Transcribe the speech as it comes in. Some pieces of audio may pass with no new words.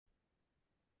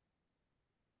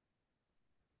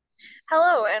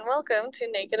Hello and welcome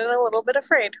to Naked and a Little Bit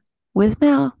Afraid. With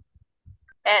Mel.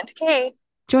 And Kay.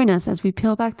 Join us as we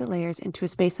peel back the layers into a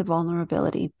space of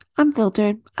vulnerability.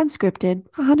 Unfiltered, unscripted,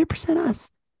 100% us,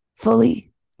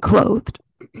 fully clothed.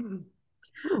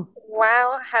 Ooh.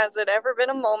 Wow, has it ever been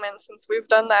a moment since we've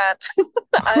done that?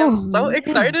 I am Oh, so man.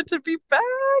 excited to be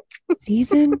back.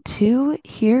 Season 2,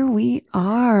 here we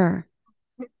are.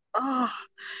 Oh,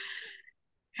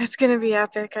 it's gonna be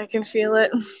epic. I can feel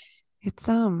it. It's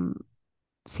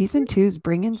season two's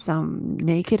bringing some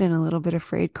naked and a little bit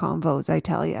afraid combos, I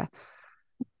tell you.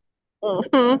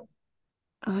 Hmm.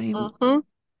 I'm Hmm.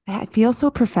 I feel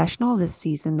so professional this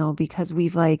season though because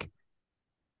we've like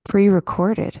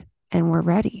pre-recorded and we're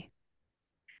ready.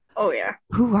 Oh yeah.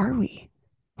 Who are we?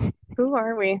 Who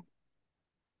are we?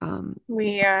 Um,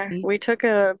 We took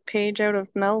a page out of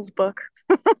Mel's book.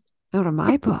 Out of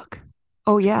my book.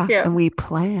 Oh yeah, Yeah. and we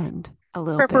planned a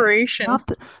little bit. Preparation.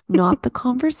 Not the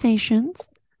conversations.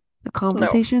 The No.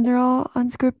 conversations are all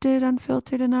unscripted,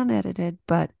 unfiltered, and unedited,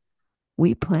 but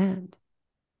we planned.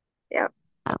 Yeah,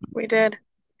 Um, we did.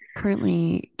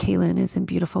 Currently, Kaylin is in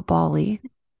beautiful Bali.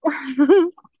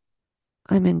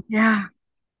 I'm in Yeah.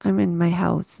 I'm in my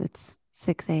house. It's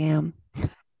 6 a.m.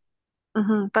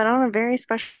 But on a very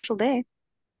special day.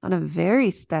 on a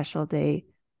very special day.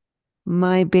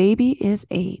 My baby is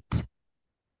 8.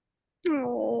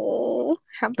 Oh,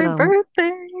 happy The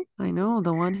birthday. I know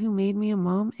the one who made me a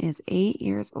mom is 8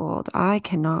 years old. I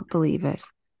cannot believe it.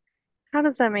 How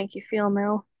does that make you feel,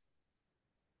 Mel?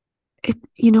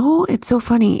 It's so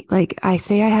funny. Like I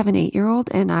say I have an 8-year old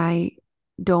and I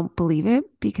don't believe it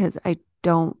because I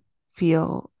don't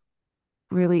feel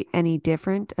really any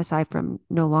different aside from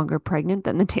no longer pregnant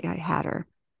than the day I had her.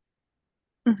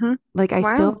 Hmm. Like I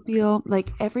still Wow. feel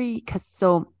like cause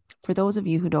so for those of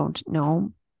you who don't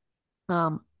know,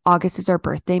 August is our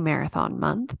birthday marathon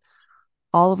month.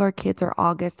 All of our kids are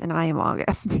August and I am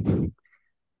August.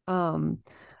 Um,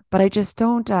 but I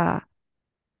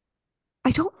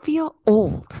don't feel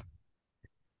old,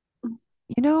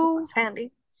 you know? That's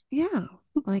handy. Yeah.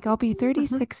 Like I'll be Hmm.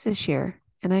 36 this year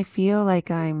and I feel like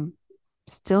I'm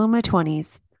still in my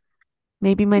 20s.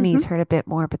 Maybe my Hmm. knees hurt a bit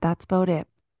more, but that's about it.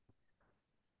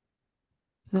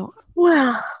 So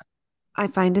Well, I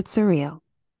find it surreal.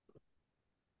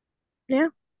 yeah,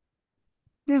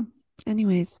 Yeah.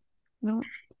 Anyways, no.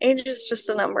 age is just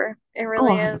a number. It Oh,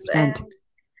 really is. 100%. And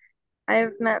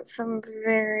I've met some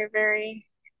very, very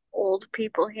old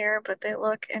people here, but they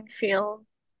look and feel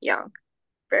young,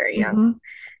 very young,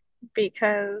 Mm-hmm.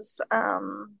 because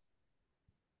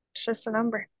it's just a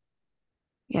number.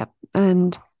 Yep.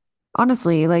 And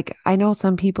honestly, like I know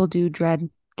some people do dread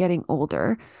getting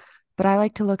older, but I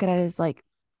like to look at it as like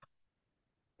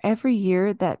every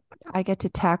year that I get to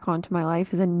tack onto my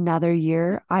life is another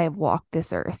year I have walked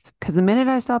this earth. Because the minute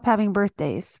I stop having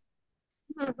birthdays,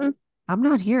 Hmm. I'm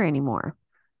not here anymore.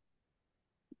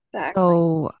 Exactly.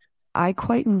 So I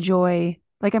quite enjoy,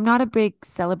 like, I'm not a big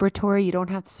celebratory. You don't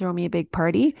have to throw me a big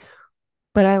party,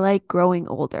 but I like growing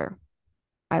older.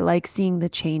 I like seeing the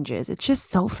changes. It's just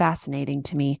so fascinating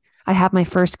to me. I have my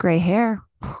first gray hair.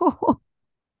 I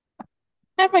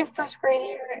had my first grade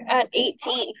year at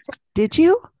 18. Did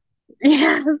you?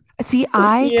 Yes. See,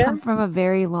 I Yeah. come from a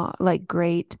very long, like,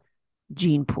 great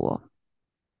gene pool.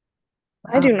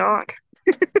 I do Um, not.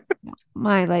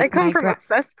 my I like come from a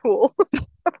cesspool.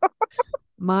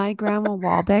 my grandma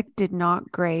Walbeck did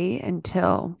not gray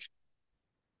until,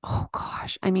 oh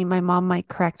gosh, I mean, my mom might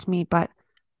correct me, but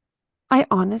I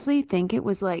honestly think it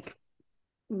was like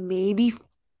maybe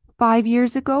 5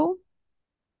 years ago.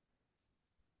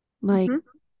 Like Hmm.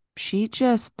 she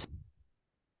just,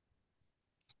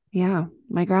 yeah,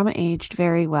 my grandma aged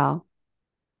very well.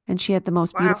 And she had the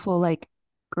most Wow. beautiful, like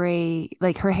gray,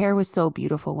 like her hair was so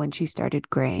beautiful when she started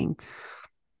graying.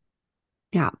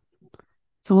 Yeah.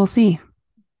 So we'll see.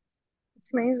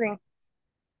 It's amazing.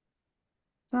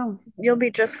 So, You'll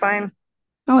be just fine.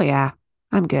 oh yeah,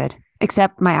 I'm good.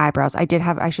 Except my eyebrows. I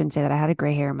shouldn't say that. I had a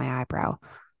gray hair in my eyebrow.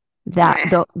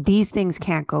 Meh. These things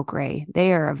can't go gray.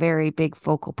 They are a very big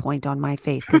focal point on my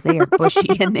face because they are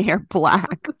bushy and they are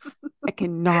black. I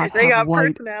cannot They have got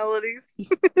white personalities.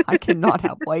 I cannot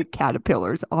have white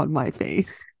caterpillars on my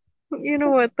face. You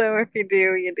know what though? If you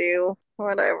do, you do.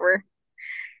 Whatever.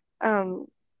 Um,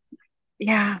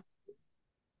 yeah.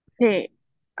 Hey,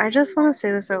 I just want to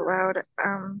say this out loud.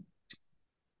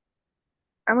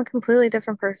 I'm a completely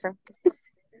different person.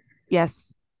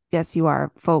 Yes, yes, you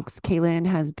are, folks. Kaylin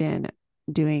has been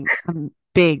doing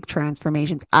big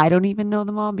transformations. I don't even know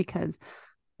them all because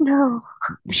No.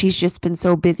 she's just been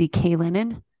so busy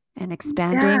Kaylin and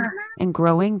expanding Yeah. and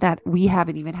growing that we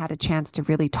haven't even had a chance to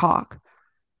really talk.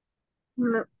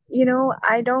 No.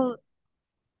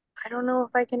 I don't know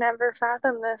if I can ever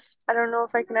fathom this. I don't know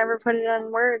if I can ever put it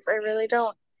on words. I really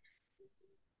don't.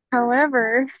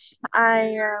 However,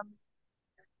 I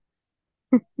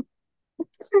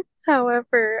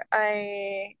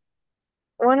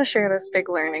I want to share this big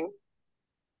learning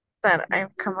that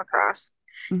I've come across.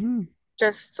 Hmm.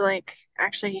 Just like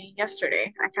actually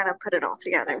yesterday, I kind of put it all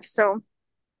together. So,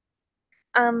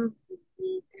 um,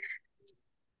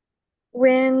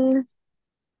 when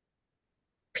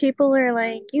people are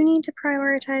like, you need to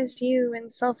prioritize you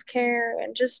and self-care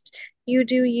and just you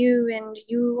do you and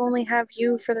you only have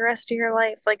you for the rest of your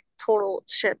life. Like total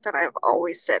shit that I've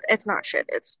always said. It's not shit,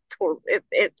 it's total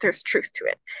there's truth to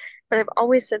it. But I've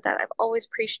always said that. I've always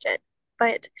preached it.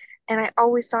 But and I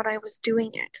always thought I was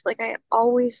doing it. Like I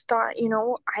always thought,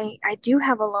 I do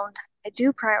have alone time. I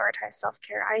do prioritize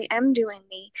self-care. I am doing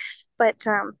me, but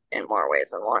in more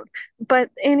ways than one. But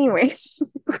anyways,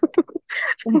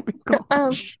 Oh my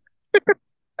um gosh.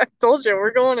 I told you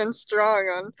we're going in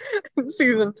strong on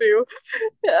season two.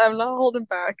 I'm not holding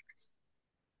back.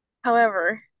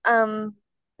 However,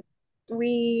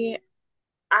 we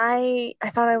I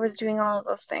thought I was doing all of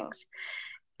those things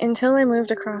until I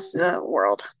moved across the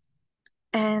world.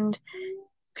 And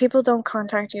people don't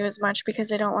contact you as much because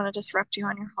they don't want to disrupt you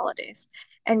on your holidays.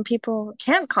 And people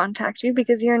can't contact you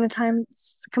because you're in a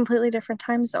completely different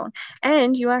time zone.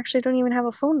 And you actually don't even have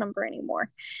a phone number anymore.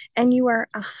 And you are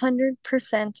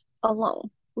 100%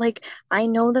 alone. Like, I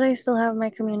know that I still have my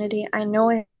community. I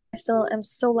know I still am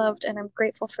so loved and I'm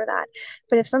grateful for that.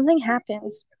 But if something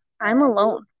happens, I'm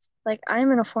alone. Like,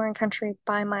 I'm in a foreign country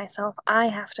by myself. I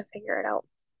have to figure it out.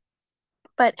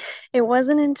 But it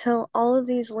wasn't until all of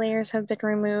these layers have been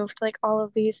removed, like all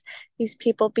of these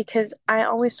people, because I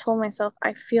always told myself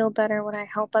I feel better when I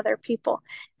help other people.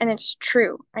 And it's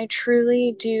true. I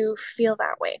truly do feel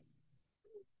that way.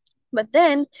 But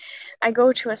then I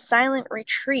go to a silent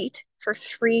retreat for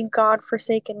 3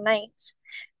 God-forsaken nights,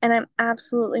 and I'm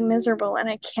absolutely miserable and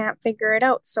I can't figure it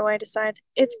out. So I decide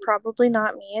it's probably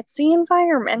not me, it's the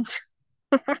environment.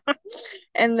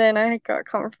 And then I got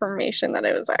confirmation that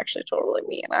it was actually totally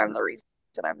me and I'm the reason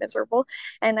I'm miserable.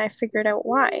 And I figured out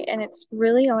why. And it's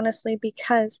really honestly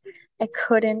because I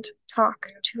couldn't talk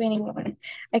to anyone.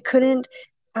 I couldn't,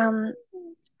 um,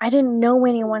 I didn't know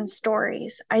anyone's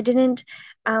stories. I didn't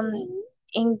um,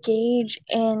 engage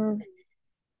in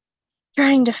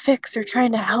trying to fix or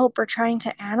trying to help or trying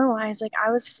to analyze. Like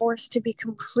I was forced to be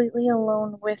completely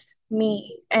alone with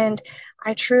me. And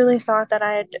I truly thought that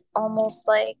I had almost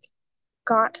like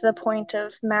got to the point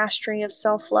of mastery of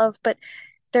self-love, but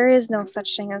there is no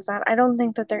such thing as that. I don't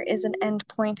think that there is an end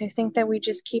point. I think that we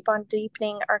just keep on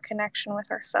deepening our connection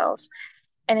with ourselves.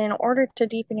 And in order to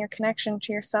deepen your connection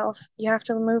to yourself, you have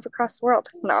to move across the world.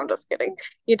 No, I'm just kidding.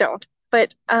 You don't.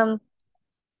 But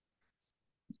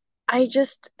I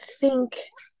just think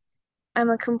I'm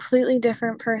a completely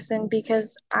different person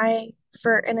because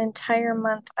for an entire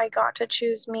month, I got to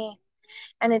choose me.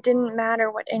 And it didn't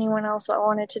matter what anyone else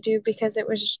wanted to do because it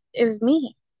was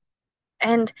me.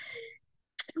 And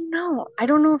I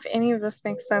don't know if any of this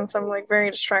makes sense. I'm like very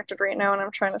distracted right now and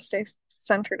I'm trying to stay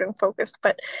centered and focused.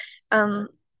 But um,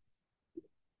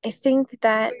 I think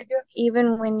that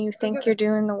even when you think you're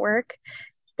doing the work,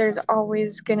 there's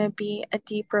always going to be a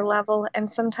deeper level. And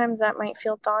sometimes that might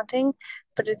feel daunting,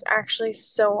 but it's actually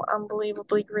so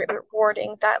unbelievably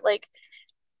rewarding that like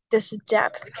this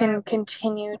depth can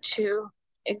continue to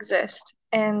exist.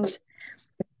 And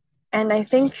I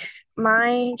think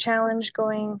my challenge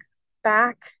going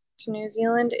back to New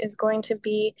Zealand is going to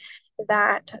be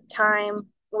that time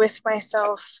with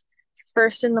myself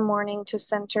first in the morning to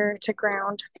center, to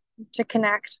ground, to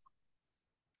connect,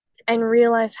 and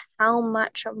realize how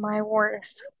much of my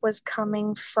worth was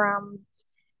coming from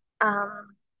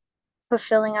um,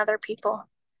 fulfilling other people.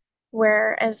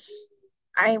 Whereas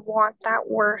I want that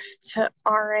worth to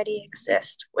already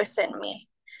exist within me.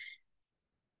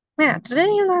 Yeah, did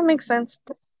any of that make sense?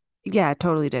 Yeah, it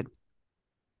totally did.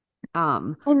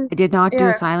 And I did not do a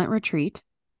yeah, silent retreat.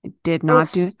 I did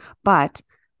not do oof, it. But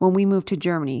when we moved to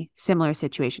Germany, similar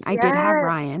situation. I did have yes.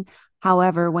 Ryan.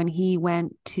 However, when he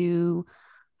went to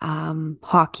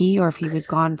hockey or if he was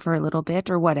gone for a little bit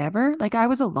or whatever, like I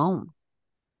was alone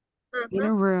in Mhm,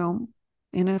 a room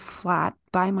in a flat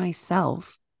by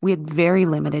myself. We had very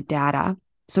mhm, limited data.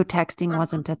 So texting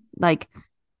wasn't mhm, a like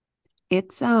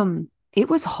it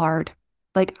was hard.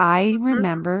 Like I mhm,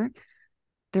 remember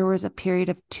there was a period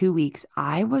of 2 weeks.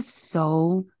 I was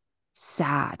so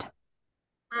sad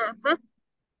mhm,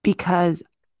 because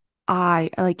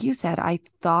like you said, I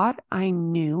thought I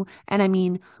knew. And I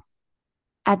mean,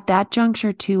 at that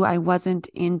juncture too, I wasn't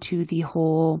into the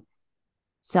whole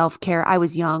self-care. I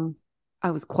was young. I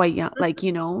was quite young, like,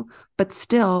 but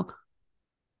still,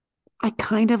 I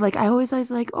kind of like, I always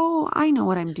was like, oh, I know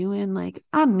what I'm doing. Like,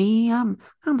 I'm me. I'm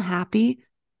happy,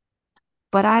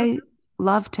 but I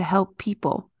love to help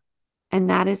people.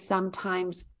 And that is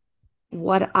sometimes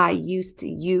what I used to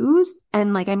use.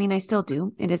 And like, I mean, I still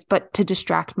do it is, but to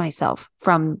distract myself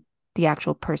from the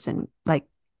actual person, like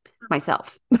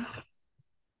myself.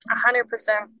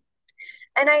 100%.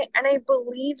 And I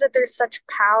believe that there's such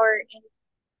power in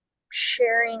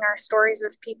sharing our stories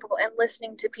with people and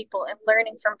listening to people and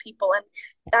learning from people. And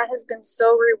that has been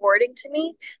so rewarding to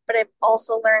me. But I've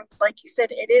also learned, like you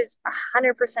said, it is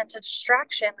 100% a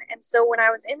distraction. And so when I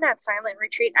was in that silent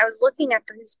retreat, I was looking at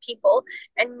these people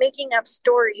and making up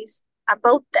stories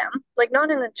about them, like not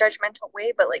in a judgmental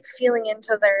way, but like feeling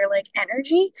into their like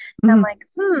energy. And I'm Mhm. like,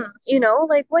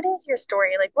 like what is your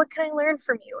story? Like what can I learn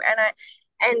from you?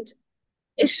 And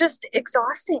it's just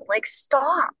exhausting. Like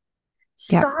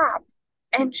Yeah. stop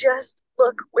and just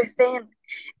look within.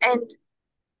 And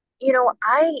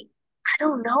I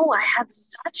don't know, I had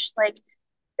such like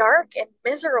dark and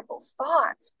miserable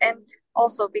thoughts. And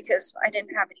also because I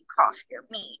didn't have any coffee or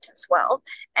meat as well.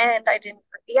 And I didn't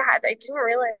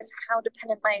realize how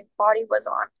dependent my body was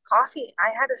on coffee. I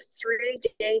had a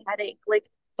 3-day headache, like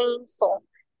painful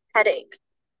headache.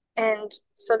 And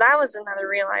so that was another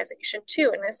realization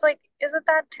too. And it's like, is it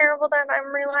that terrible that I'm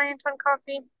reliant on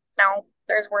coffee? No,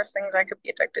 there's worse things I could be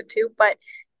addicted to, but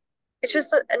it's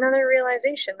just another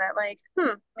realization that like,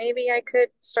 maybe I could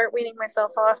start weaning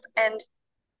myself off. And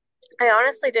I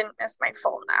honestly didn't miss my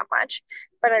phone that much,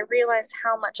 but I realized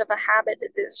how much of a habit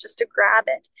it is just to grab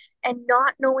it and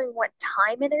not knowing what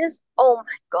time it is. Oh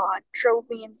my God, drove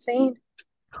me insane.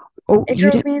 Oh, It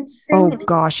you drove didn't. me Oh insane.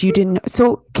 gosh, you didn't.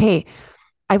 So, okay,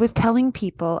 I was telling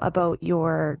people about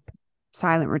your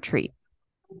silent retreat,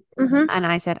 Mm-hmm. and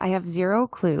I said I have zero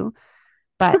clue,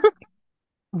 but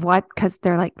what? Because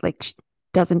they're like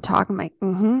doesn't talk. I'm like,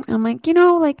 I'm like,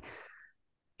 like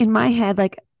in my head,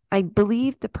 like I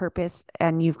believe the purpose,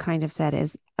 and you've kind of said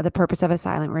is the purpose of a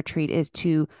silent retreat is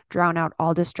to drown out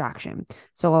all distraction.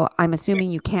 So I'm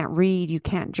assuming you can't read, you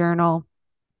can't journal.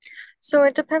 So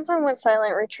it depends on what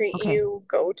silent retreat Okay. you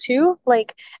go to.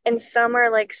 Like, and some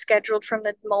are like scheduled from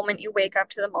the moment you wake up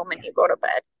to the moment you Yes. go to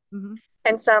bed. Hmm.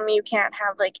 And some you can't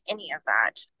have like any of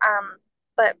that.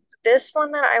 But this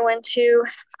one that I went to,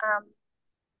 um,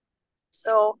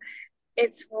 so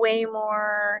it's way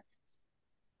more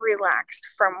relaxed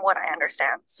from what I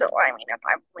understand. So I mean, if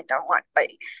I've only done one, but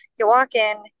you walk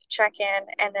in, you check in,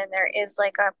 and then there is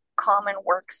like a common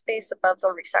workspace above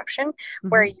the reception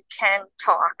where Hmm. you can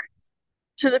talk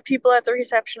to the people at the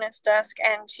receptionist desk,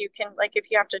 and you can like if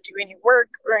you have to do any work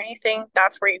or anything,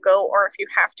 that's where you go, or if you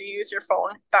have to use your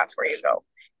phone, that's where you go.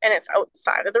 And it's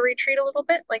outside of the retreat a little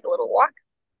bit, like a little walk.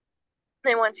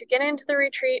 Then once you get into the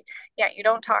retreat, yeah, you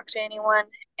don't talk to anyone,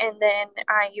 and then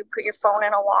you put your phone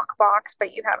in a lockbox,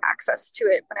 but you have access to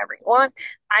it whenever you want.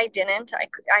 I didn't.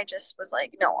 I just was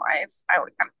like, no,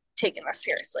 I'm taking this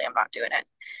seriously. I'm not doing it.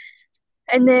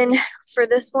 And then for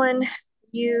this one,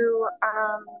 you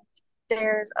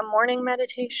there's a morning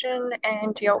meditation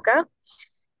and yoga,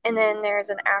 and then there's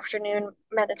an afternoon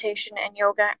meditation and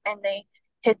yoga, and they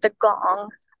hit the gong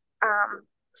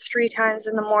 3 times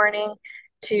in the morning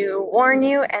to warn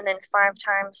you, and then 5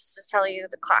 times to tell you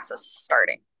the class is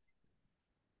starting.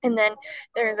 And then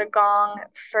there's a gong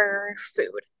for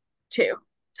food too,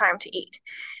 time to eat.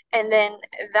 And then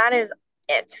that is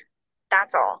it.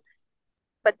 That's all.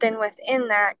 But then within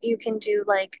that, you can do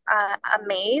like a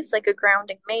maze, like a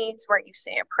grounding maze where you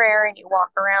say a prayer and you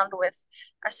walk around with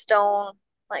a stone,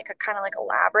 like a kind of like a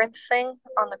labyrinth thing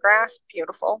on the grass.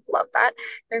 Beautiful. Love that.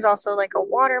 There's also like a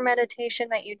water meditation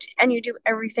that and you do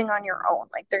everything on your own.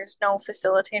 Like there's no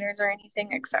facilitators or anything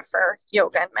except for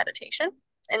yoga and meditation.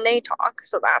 And they talk,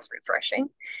 so that's refreshing.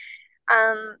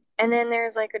 And then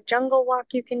there's like a jungle walk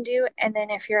you can do. And then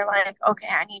if you're like, okay,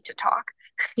 I need to talk,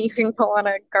 you can go on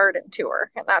a garden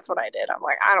tour. And that's what I did. I'm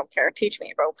like, I don't care. Teach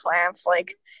me about plants.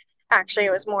 Like, actually,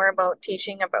 it was more about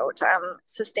teaching about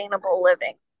sustainable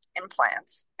living in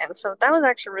plants. And so that was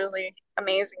actually really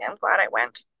amazing. I'm glad I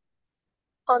went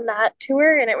on that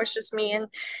tour. And it was just me and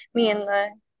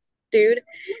the dude.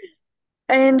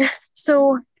 And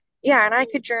so, yeah, and I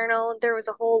could journal. There was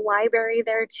a whole library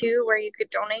there too where you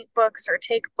could donate books or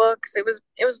take books. It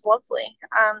was lovely.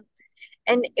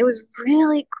 And it was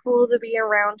really cool to be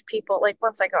around people. Like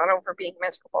once I got over being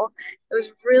miserable, it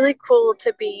was really cool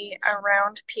to be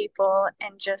around people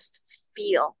and just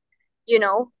feel, Yeah.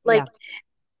 like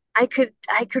I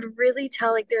could really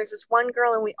tell like there's this one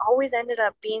girl and we always ended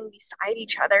up being beside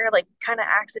each other, like kind of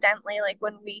accidentally, like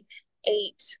when we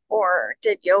ate or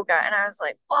did yoga. And I was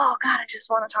like, oh God, I just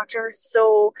want to talk to her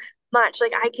so much.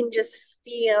 Like I can just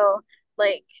feel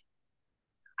like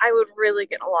I would really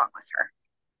get along with her.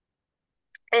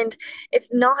 And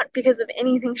it's not because of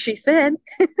anything she said.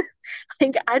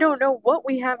 Like, I don't know what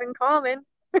we have in common.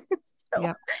 So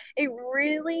Yep. it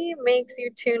really makes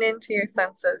you tune into your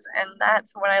senses. And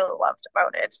that's what I loved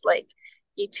about it. Like,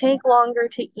 you take longer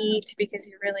to eat because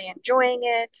you're really enjoying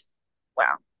it.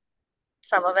 Well,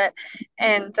 some of it.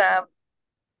 And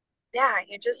yeah,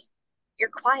 you're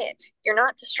quiet. You're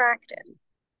not distracted.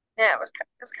 Yeah, it was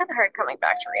kind of hard coming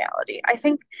back to reality. I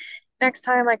think next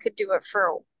time I could do it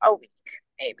for a week,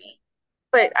 maybe.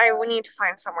 But I would need to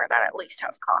find somewhere that at least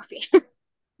has coffee.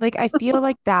 Like I feel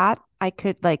like that I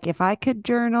could like if I could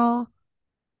journal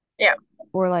Yeah,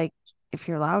 or like if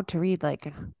you're allowed to read,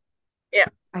 like yeah.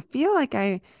 I feel like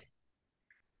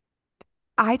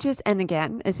I just and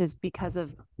again, this is because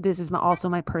of this is also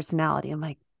my personality. I'm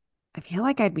like, I feel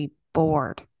like I'd be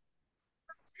bored.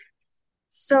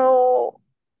 So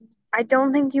I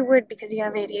don't think you would because you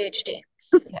have ADHD.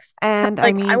 Yeah. And I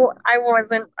Like mean,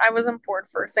 I wasn't bored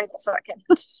for a single second.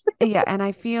 yeah, and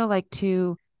I feel like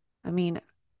too, I mean,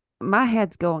 my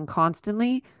head's going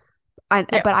constantly.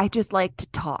 Yeah, But I just like to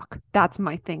talk. That's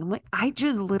my thing. I'm like, I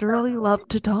just literally love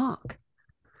to talk.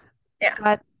 yeah,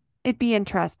 But it'd be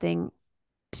interesting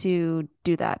to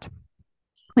do that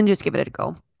and just give it a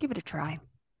go. Give it a try.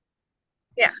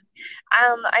 yeah.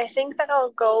 I think that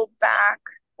I'll go back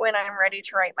when I'm ready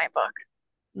to write my book.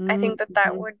 I think that that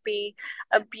Mm-hmm. would be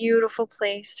a beautiful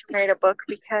place to write a book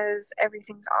because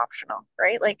everything's optional,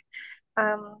 right? Like,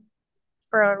 um,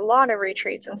 for a lot of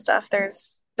retreats and stuff,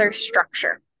 there's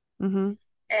structure, Mm-hmm.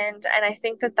 and I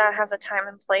think that that has a time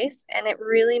and place, and it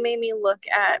really made me look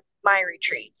at my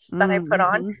retreats that I put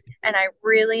on, Mm-hmm. and I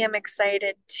really am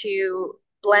excited to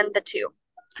blend the two.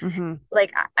 Mm-hmm.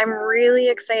 Like I'm really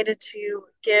excited to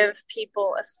give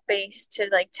people a space to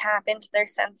like tap into their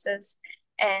senses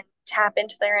and tap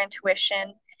into their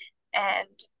intuition and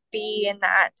be in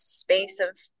that space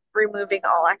of removing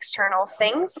all external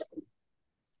things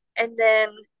and then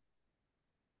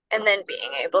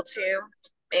being able to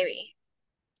maybe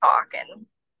talk and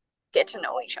get to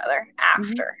know each other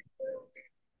Mm-hmm. after,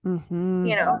 Mm-hmm.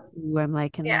 you know. Ooh, I'm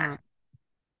liking Yeah. that.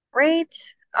 Right?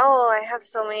 Oh, I have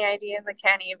so many ideas I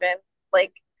can't even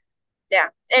like yeah.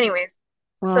 Anyways,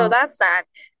 so Well, that's that.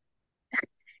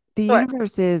 the What?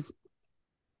 universe is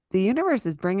the universe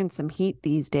is bringing some heat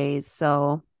these days.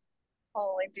 So,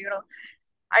 Holy doodle.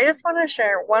 I just want to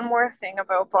share one more thing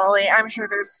about Bali. I'm sure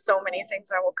there's so many things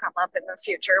that will come up in the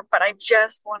future, but I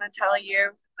just want to tell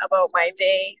you about my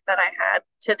day that I had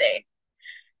today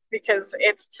because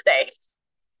it's today.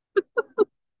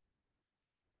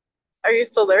 Are you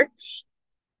still there?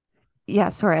 yeah,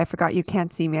 sorry, I forgot you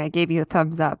can't see me. I gave you a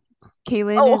thumbs up.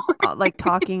 Kaylin Oh, is like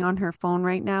talking on her phone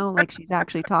right now, like she's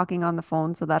actually talking on the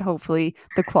phone so that hopefully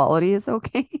the quality is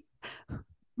okay.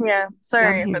 yeah. Yeah, I'm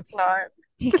Sorry if here. it's not.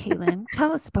 Hey, Kaylin,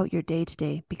 tell us about your day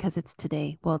today because it's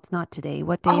today. Well, it's not today.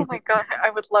 What day Oh is my it? God, I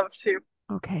would love to.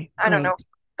 Okay, I don't know. great.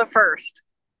 The first.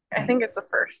 I Okay. think it's the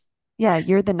first. Yeah,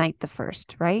 you're the night the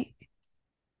first, right?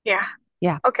 Yeah.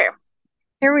 Yeah. Okay.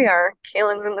 Here we are.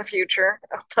 Kaylin's in the future.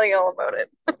 I'll tell you all about it.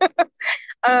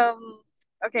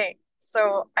 Okay.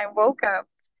 So I woke up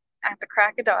at the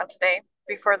crack of dawn today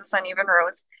before the sun even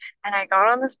rose. And I got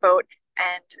on this boat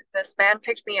and this man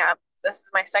picked me up. This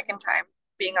is my second time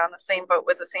being on the same boat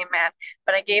with the same man,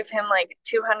 but I gave him like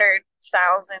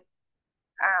 200,000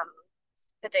 um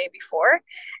the day before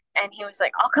and he was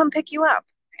like, "I'll come pick you up."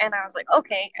 And I was like,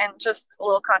 "Okay." And just a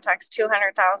little context,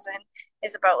 200,000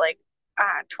 is about like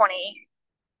 $20.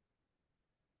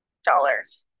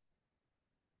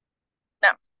 No.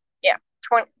 Yeah,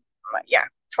 20 yeah,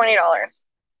 $20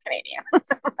 Canadian.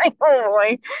 Like, oh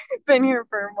boy, been here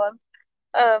for a month.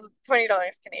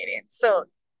 $20 Canadian. So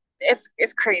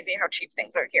it's crazy how cheap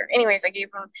things are here. Anyways, I gave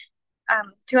him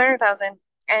 200,000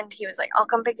 and he was like, "I'll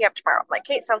come pick you up tomorrow." I'm like,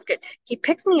 "Kate, sounds good." He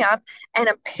picks me up and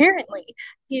apparently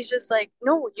he's just like,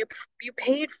 "No, you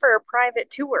paid for a private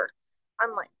tour."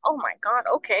 I'm like, "Oh my God,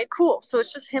 okay, cool." So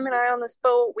it's just him and I on this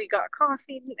boat. We got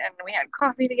coffee and we had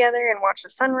coffee together and watched the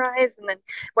sunrise and then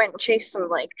went and chased some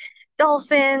like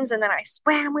dolphins and then I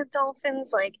swam with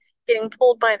dolphins like getting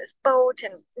pulled by this boat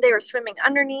and they were swimming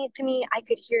underneath me. I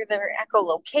could hear their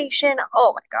echolocation.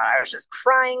 Oh my God, I was just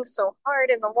crying so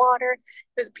hard in the water.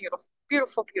 It was beautiful,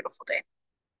 beautiful, beautiful day.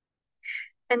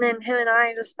 And then him and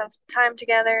I just spent some time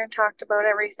together and talked about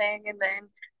everything and then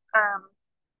um,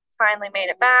 finally made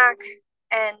it back.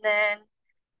 And then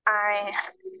I,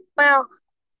 well,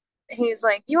 he's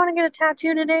like, "You want to get a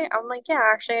tattoo today?" I'm like, "Yeah,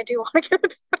 actually, I do want to get a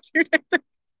tattoo today."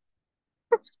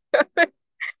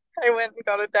 I went and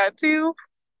got a tattoo.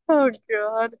 Oh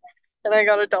God. And I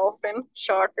got a dolphin.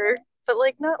 Shocker. But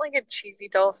like not like a cheesy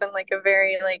dolphin, like a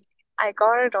very like I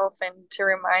got a dolphin to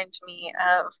remind me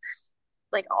of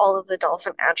like all of the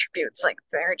dolphin attributes. Like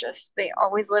they're just they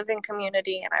always live in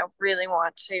community and I really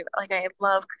want to like I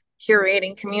love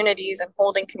curating communities and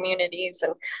holding communities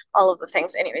and all of the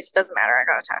things. Anyways, doesn't matter. I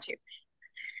got a tattoo.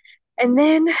 And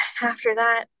then after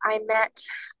that, I met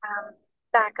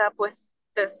back up with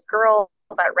this girl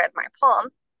that read my palm.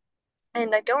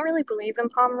 And I don't really believe in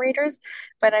palm readers,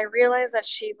 but I realized that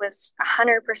she was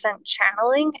 100%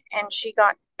 channeling and she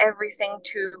got everything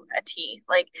to a T.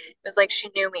 Like, it was like she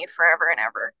knew me forever and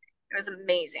ever. It was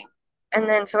amazing. And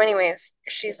then, so, anyways,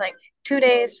 she's like, 2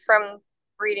 days from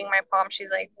reading my palm,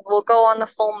 she's like, we'll go on the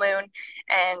full moon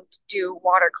and do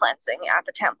water cleansing at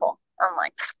the temple. I'm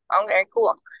like, okay,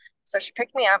 cool. So she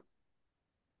picked me up.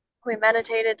 We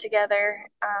meditated together.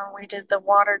 We did the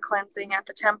water cleansing at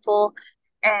the temple,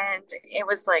 and it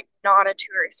was like not a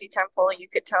touristy temple. You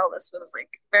could tell this was like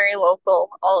very local,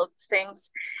 all of the things.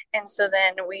 And so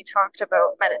then we talked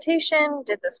about meditation,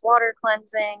 did this water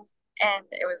cleansing, and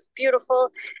it was beautiful.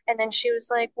 And then she was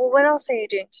like, well, what else are you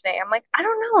doing today? I'm like, I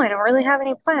don't know. I don't really have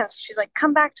any plans. She's like,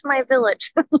 come back to my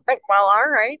village. I'm like, well, all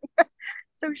right.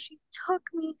 So she took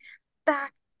me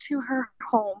back to her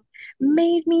home,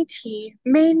 made me tea,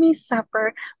 made me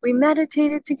supper. We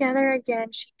meditated together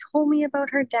again. She told me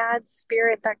about her dad's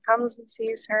spirit that comes and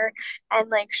sees her and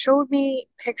like showed me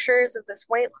pictures of this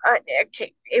white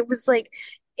okay, it was like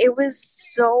it was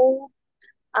so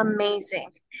amazing.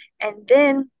 And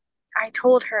then I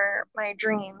told her my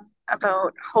dream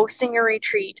about hosting a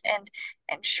retreat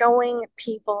and showing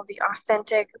people the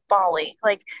authentic Bali,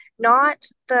 like not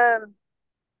the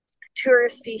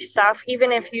touristy stuff.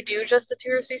 Even if you do just the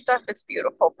touristy stuff, it's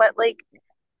beautiful. But like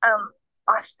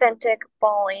authentic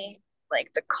Bali,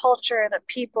 like the culture, the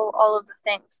people, all of the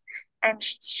things. And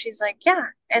she's like, yeah.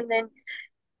 And then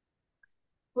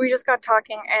we just got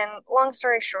talking, and long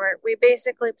story short, we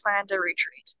basically planned a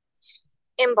retreat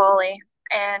in Bali,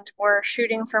 and we're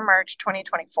shooting for March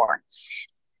 2024.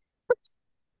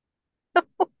 Yeah,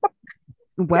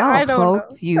 Well, I don't know.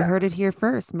 folks, you heard it here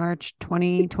first. March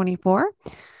 2024,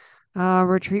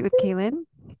 retreat with Kaylin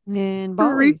in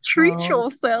Bali. Retreat So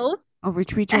yourself. I'll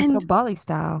retreat And yourself Bali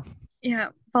style. yeah,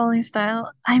 Bali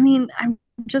style. I mean, I'm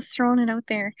just throwing it out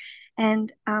there.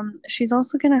 And she's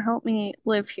also gonna help me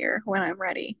live here when I'm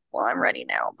ready. Well, I'm ready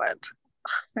now, but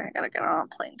I gotta get on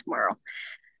a plane tomorrow.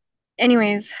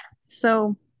 Anyways,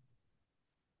 so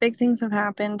big things have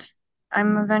happened.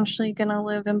 I'm eventually gonna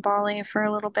live in Bali for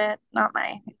a little bit, not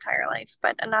my entire life,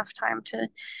 but enough time to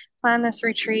plan this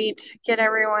retreat, get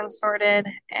everyone sorted,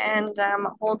 and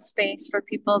hold space for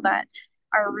people that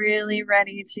are really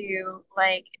ready to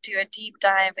like do a deep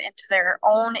dive into their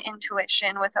own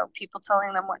intuition without people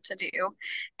telling them what to do,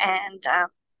 and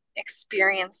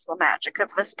experience the magic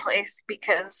of this place.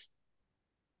 Because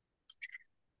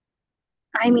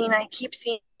I mean, I keep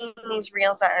seeing these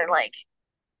reels that are like,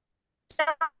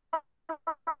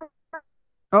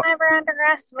 Oh, don't ever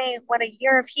underestimate what a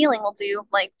year of healing will do.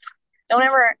 Like, don't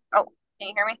ever. Oh, can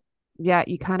you hear me? yeah,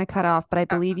 you kind of cut off, but I Oh,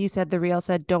 believe you said the reel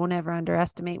said, don't ever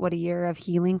underestimate what a year of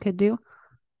healing could do.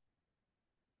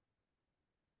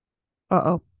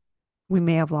 Uh-oh, we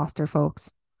may have lost her,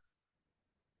 folks.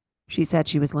 She said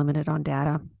she was limited on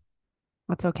data.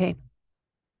 That's okay.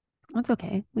 That's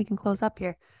okay. We can close up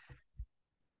here.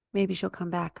 Maybe she'll come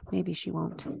back. Maybe she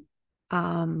won't.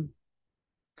 Um,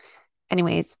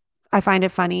 anyways, I find it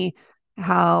funny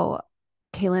how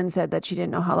Kaylin said that she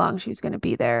didn't know how long she was going to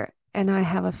be there. And I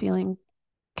have a feeling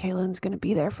Kaylin's going to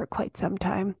be there for quite some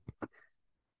time.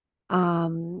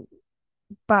 Um,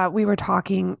 but we were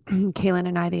talking, Kaylin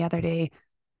and I, the other day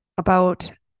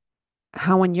about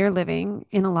how when you're living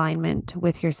in alignment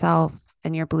with yourself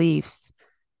and your beliefs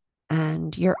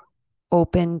and you're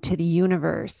open to the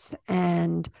universe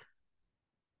and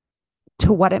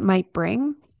to what it might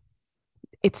bring,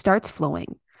 it starts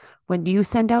flowing. When you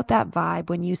send out that vibe,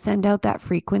 when you send out that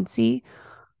frequency,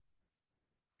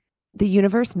 the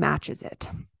universe matches it.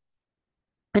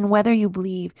 And whether you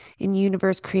believe in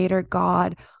universe, creator,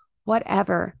 God,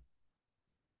 whatever,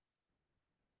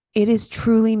 it is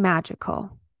truly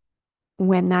magical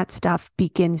when that stuff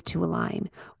begins to align,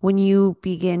 when you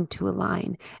begin to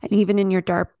align. And even in your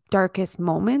darkest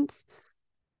moments,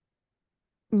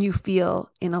 you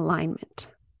feel in alignment.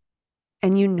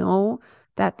 And you know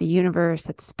that the universe,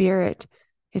 that spirit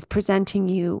is presenting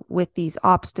you with these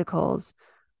obstacles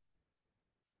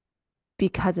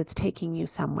because it's taking you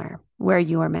somewhere where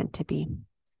you are meant to be.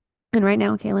 And right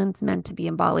now, Kaylin's meant to be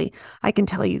in Bali. I can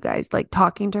tell you guys, like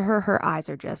talking to her, her eyes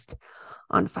are just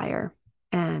on fire.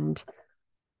 And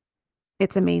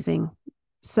it's amazing.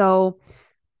 So,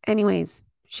 anyways,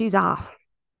 she's off,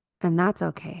 and that's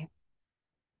okay.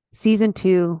 Season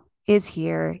 2 is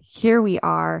here. Here we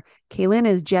are. Kaylin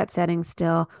is jet setting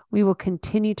still. We will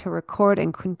continue to record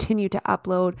and continue to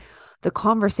upload the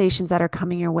conversations that are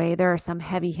coming your way. There are some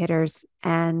heavy hitters.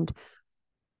 And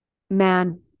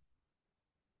man,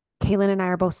 Kaylin and I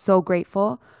are both so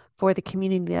grateful for the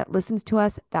community that listens to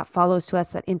us, that follows to us,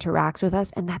 that interacts with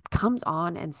us, and that comes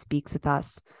on and speaks with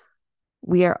us.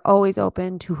 We are always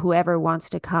open to whoever wants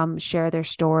to come share their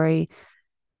story,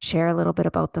 share a little bit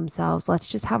about themselves. Let's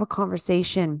just have a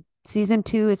conversation. Season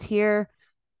 2 is here,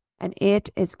 and it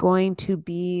is going to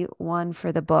be one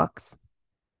for the books.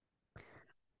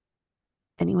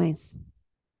 Anyways,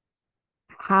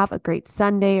 have a great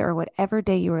Sunday or whatever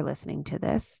day you are listening to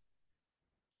this.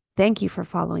 Thank you for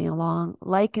following along.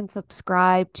 Like and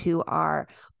subscribe to our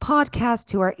podcast,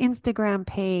 to our Instagram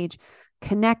page.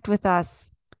 Connect with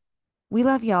us. We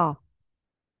love y'all.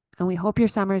 And we hope your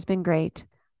summer has been great.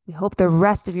 We hope the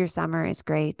rest of your summer is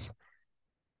great.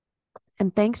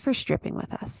 And thanks for stripping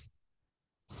with us.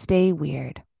 Stay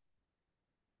weird.